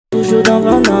joue dans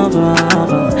vent,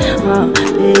 ah,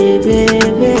 bébé,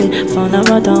 ton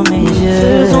amour dans mes yeux.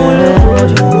 Faisons le tour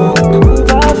du monde,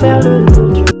 on va faire le tour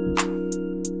du monde.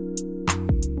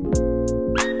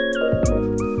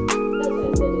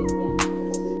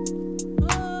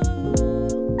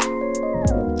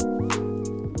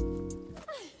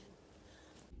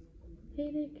 Hey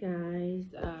there guys,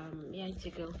 yeah, it's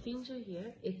your girl Finja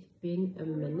here. It's been a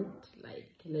minute,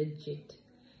 like legit.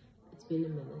 It's been a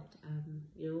minute.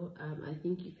 I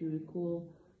think if you recall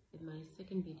in my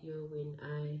second video when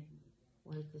I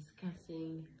was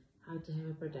discussing how to have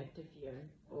a productive year,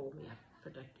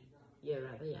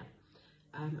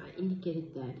 I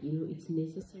indicated that it's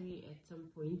necessary at some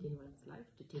point in one's life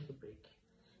to take a break.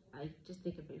 I just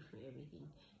take a break from everything,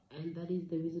 and that is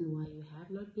the reason why you have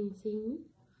not been seeing me.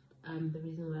 The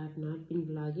reason why I've not been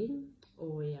vlogging,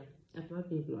 I've not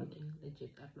been vlogging,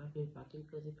 legit. I've not been vlogging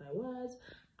because if I was,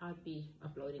 I'd be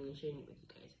uploading and sharing it with you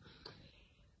guys.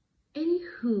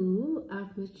 Anywho,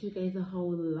 I've missed you guys a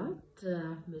whole lot.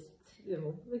 I've missed,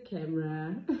 the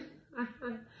camera.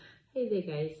 Hey there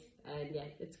guys, and yeah,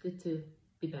 it's good to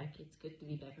be back. It's good to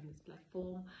be back on this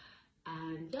platform,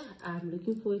 and yeah, I'm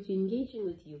looking forward to engaging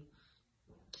with you.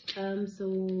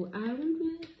 So I don't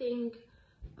really think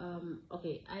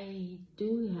okay, I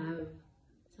do have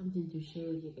something to share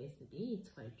with you guys today. It's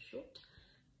quite short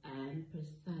and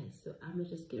precise, so I'm gonna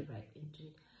just get right into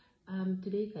it.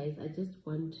 Today guys, I just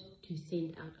want to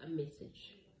send out a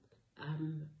message.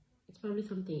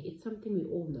 It's something we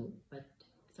all know, but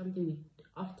something we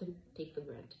often take for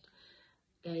granted.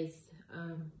 Guys,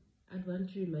 I'd want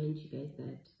to remind you guys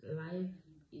that life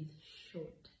is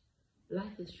short.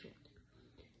 Life is short.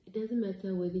 It doesn't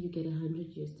matter whether you get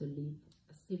 100 years to live,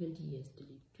 70 years to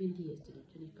live, 20 years to live,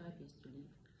 25 years to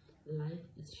live. Life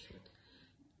is short,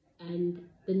 and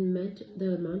the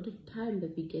amount of time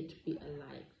that we get to be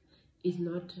alive is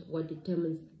not what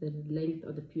determines the length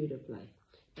or the period of life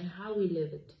and how we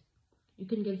live it. You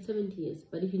can get 70 years,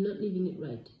 but if you're not living it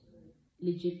right,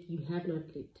 legit, you have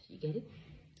not lived. You get it?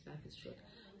 Life is short.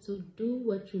 So do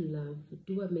what you love,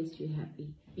 do what makes you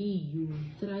happy, be you,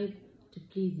 thrive to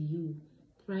please you,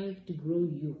 thrive to grow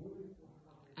you,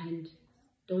 and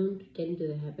don't get into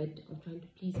the habit of trying to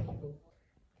please people.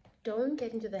 Don't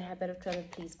get into the habit of trying to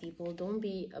please people. Don't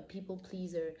be a people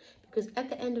pleaser, because at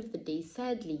the end of the day,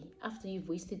 sadly, after you've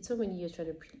wasted so many years trying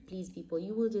to please people,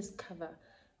 you will discover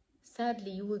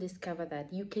that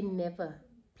you can never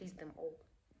please them all.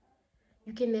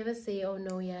 You can never say, oh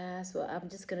no, yeah, so I'm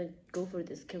just gonna go for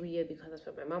this career because that's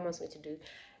what my mom wants me to do.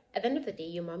 At the end of the day,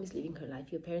 your mom is living her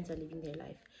life, your parents are living their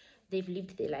life. They've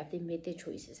lived their life, they made their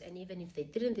choices, and even if they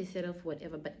didn't, they settled for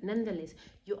whatever. But nonetheless,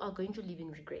 you are going to live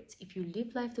in regrets. If you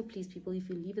live life to please people, if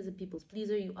you live as a people's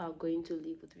pleaser, you are going to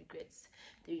live with regrets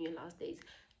during your last days.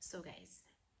 So guys,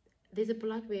 there's a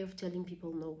polite way of telling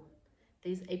people no.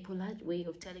 There's a polite way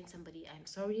of telling somebody, I'm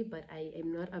sorry, but I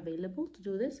am not available to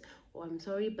do this, or I'm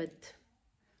sorry, but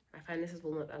my finances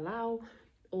will not allow,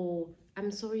 or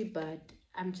I'm sorry, but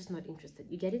I'm just not interested.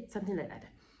 You get it? Something like that.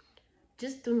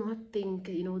 Just do not think,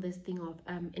 this thing of,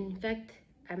 in fact,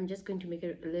 I'm just going to make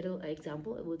a little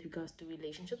example with regards to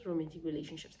relationships, romantic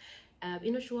relationships.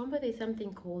 Shwamba, there's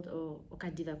something called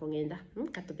okadiva kongenda,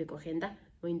 katope kogenda,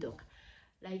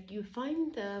 like you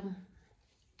find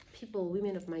people,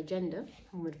 women of my gender,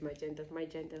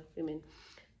 women,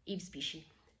 Eve species,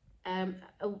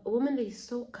 a woman that is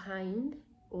so kind,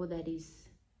 or that is,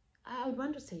 I would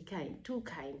want to say kind, too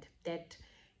kind, that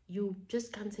you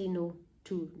just can't say no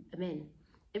to a man.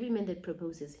 Every man that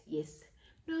proposes, yes.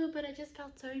 No, but I just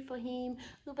felt sorry for him.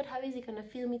 No, but how is he gonna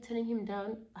feel me turning him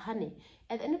down? Honey,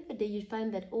 at the end of the day, you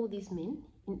find that all these men,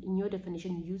 in your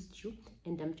definition, used you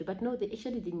and dumped you. But no, they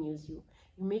actually didn't use you.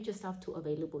 You made yourself too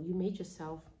available. You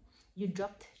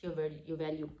dropped your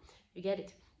value. You get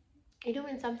it?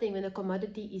 When a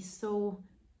commodity is so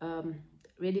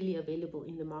readily available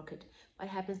in the market, what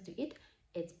happens to it?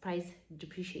 Its price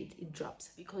depreciates, it drops.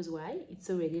 Because why? It's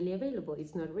so readily available,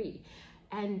 it's not real.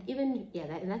 And even,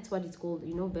 that's what it's called,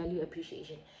 value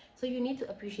appreciation. So you need to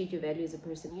appreciate your value as a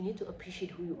person. You need to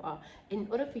appreciate who you are. In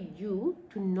order for you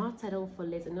to not settle for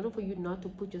less, in order for you not to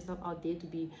put yourself out there to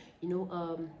be, I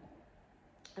don't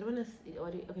want to say,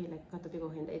 okay, like,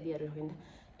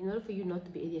 in order for you not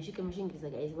to be a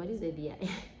guys, what is Edia?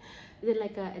 Is it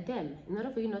like a dam? In order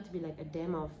for you not to be like a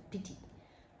dam of pity,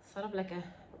 sort of like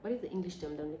what is the English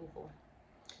term that I'm looking for?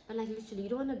 But like literally, you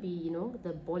don't want to be,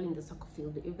 the ball in the soccer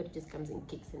field that everybody just comes and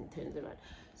kicks and turns around.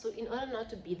 So in order not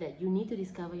to be that, you need to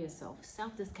discover yourself.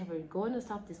 Self-discovery. Go on a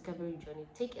self-discovery journey.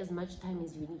 Take as much time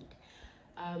as you need.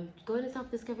 Go on a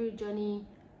self-discovery journey.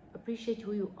 Appreciate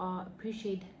who you are.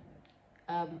 Appreciate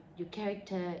your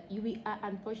character. We are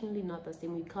unfortunately not the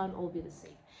same. We can't all be the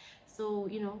same. So,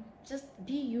 you know, just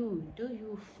be you, do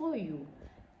you, for you.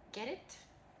 Get it?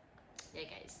 Yeah,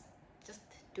 guys, just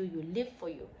do you, live for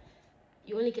you.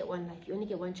 You only get one life, you only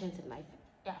get one chance at life.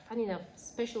 Yeah, funny enough,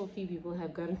 special few people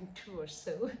have gotten two or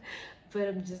so, but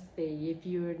I'm just saying, if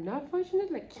you're not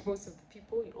fortunate like most of the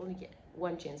people, you only get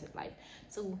one chance at life.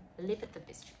 So live it the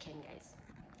best you can, guys.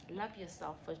 Love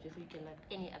yourself first before you can love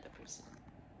any other person.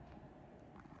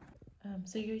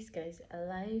 So yes, guys,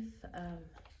 life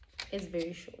is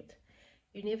very short.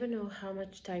 You never know how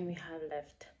much time you have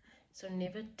left. So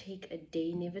never take a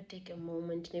day, never take a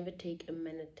moment, never take a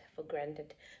minute for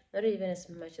granted. Not even as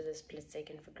much as a split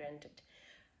second for granted.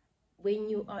 When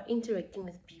you are interacting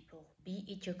with people, be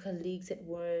it your colleagues at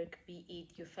work, be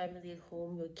it your family at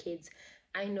home, your kids,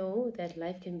 I know that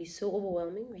life can be so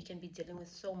overwhelming. We can be dealing with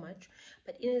so much.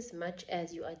 But in as much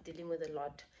as you are dealing with a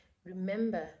lot,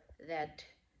 remember that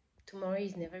tomorrow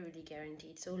is never really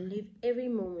guaranteed. So live every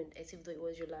moment as if though it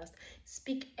was your last.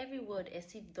 Speak every word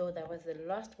as if though that was the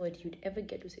last word you'd ever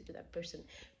get to say to that person.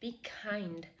 Be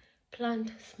kind.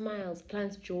 Plant smiles,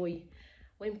 plant joy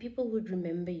when people would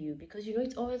remember you, because you know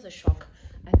it's always a shock.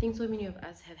 I think so many of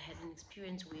us have had an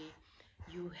experience where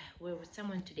you were with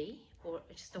someone today or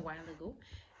just a while ago,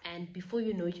 and before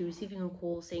you know it, you're receiving a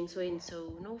call saying so and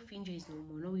so, no, Finje is no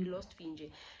more, no, we lost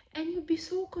Finje, and you'd be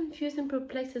so confused and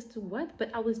perplexed as to what. But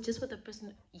I was just with a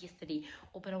person yesterday,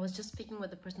 or but I was just speaking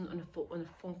with a person on a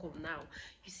phone call now.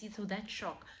 You see, so that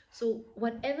shock. So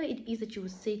whatever it is that you would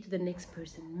say to the next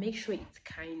person, make sure it's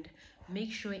kind,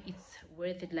 make sure it's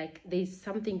worth it, like there's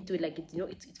something to it, like it's, you know,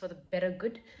 it's for the better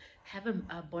good. Have a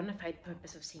bona fide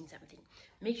purpose of saying something.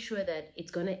 Make sure that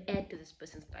it's gonna add to this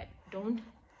person's life. Don't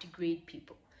degrade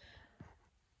people.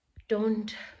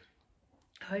 Don't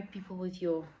hurt people with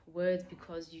your words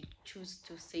because you choose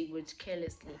to say words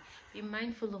carelessly. Be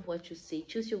mindful of what you say.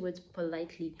 Choose your words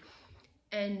politely.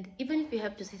 And even if you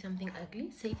have to say something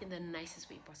ugly, say it in the nicest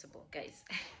way possible, guys.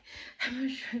 I'm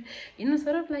not sure, you know,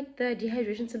 sort of like the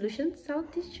dehydration solution,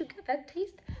 salty sugar, that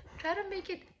taste. Try to make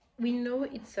it. We know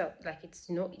it's like it's,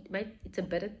 you know, it's a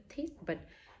better taste, but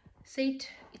say it.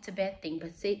 It's a bad thing,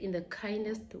 but say it in the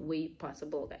kindest way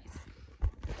possible, guys.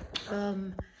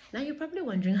 Now you're probably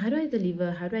wondering, how do I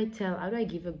deliver? How do I tell? How do I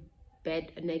give a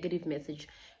negative message,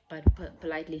 but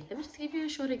politely? Let me just give you a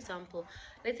short example.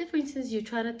 Let's say, for instance, you're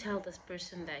trying to tell this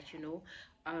person that, you know,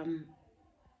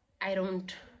 I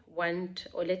don't want,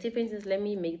 or let's say, for instance, let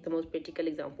me make the most practical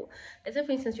example. Let's say,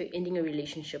 for instance, you're ending a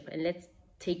relationship, and let's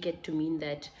take it to mean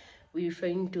that we're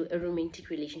referring to a romantic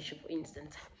relationship, for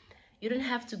instance. You don't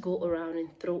have to go around and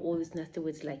throw all these nasty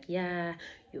words like, yeah,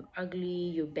 you're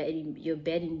ugly, you're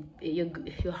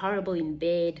horrible in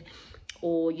bed,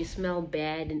 or you smell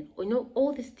bad, and you know,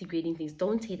 all these degrading things.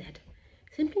 Don't say that.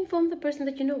 Simply inform the person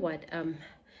that, you know what,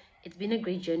 it's been a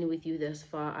great journey with you thus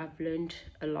far. I've learned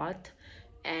a lot,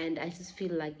 and I just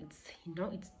feel like it's, you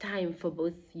know, it's time for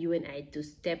both you and I to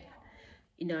step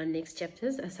in our next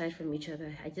chapters aside from each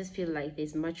other. I just feel like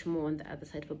there's much more on the other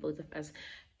side for both of us.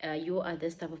 You are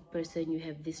this type of person, you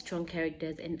have these strong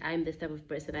characters, and I'm this type of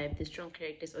person, I have these strong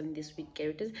characters on these weak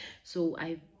characters. So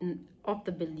I of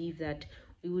the belief that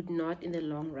we would not in the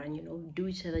long run, you know, do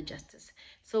each other justice.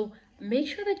 So make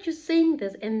sure that you're saying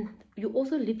this, and you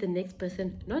also leave the next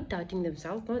person not doubting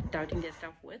themselves, not doubting their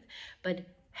self-worth, but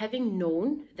having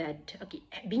known that, okay,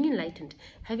 being enlightened,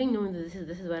 having known that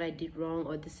this is what I did wrong,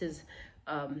 or this is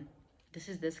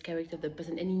this character of the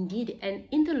person, and indeed, and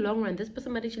in the long run, this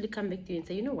person might actually come back to you and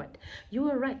say, you know what, you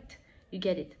were right, you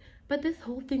get it. But this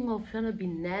whole thing of trying to be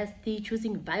nasty,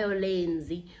 choosing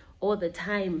violence all the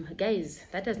time, guys,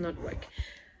 that does not work.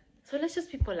 So let's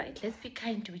just be polite. Let's be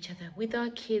kind to each other, with our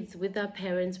kids, with our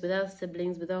parents, with our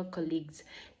siblings, with our colleagues,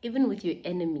 even with your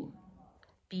enemy.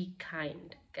 Be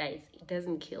kind, guys. It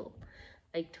doesn't kill.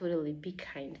 Like, totally be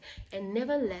kind, and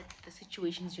never let the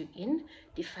situations you're in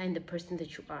define the person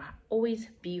that you are. Always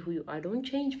be who you are. Don't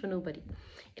change for nobody.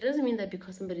 It doesn't mean that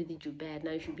because somebody did you bad,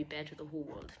 now you should be bad to the whole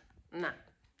world. Nah,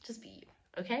 just be you.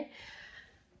 Okay?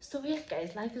 So yes,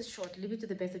 guys, life is short. Live it to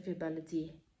the best of your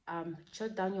ability.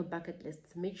 Jot down your bucket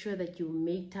lists. Make sure that you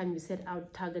make time, you set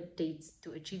out target dates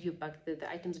to achieve your the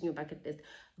items on your bucket list.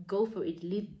 Go for it.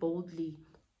 Live boldly.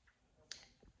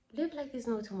 Live like there's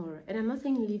no tomorrow. And I'm not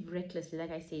saying live recklessly,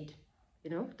 like I said, you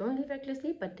know, don't live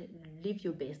recklessly, but live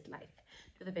your best life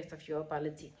to the best of your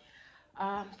ability.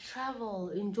 Travel,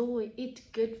 enjoy, eat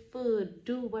good food,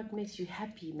 do what makes you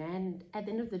happy, man. At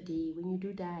the end of the day, when you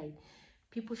do die,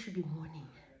 people should be mourning,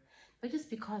 not just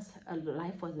because a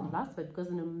life wasn't lost, but because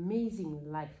an amazing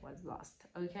life was lost.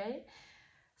 Okay,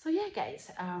 So yeah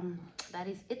guys, that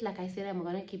is it. Like I said, I'm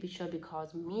gonna keep it short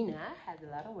because Mina has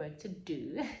a lot of work to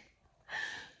do.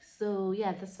 So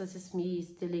yeah, this was just me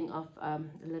stealing off a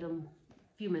little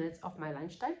few minutes of my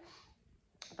lunchtime,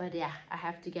 but yeah, I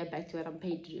have to get back to what I'm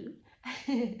paid to do.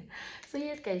 So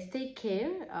yes guys, take care,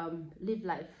 live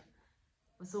life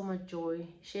with so much joy,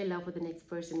 share love with the next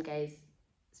person guys,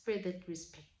 spread that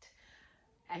respect,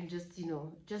 and just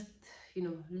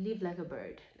live like a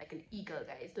bird, like an eagle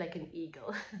guys, like an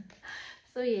eagle.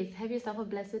 So yes, have yourself a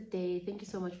blessed day. Thank you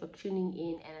so much for tuning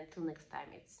in, and until next time,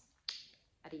 it's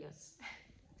adios.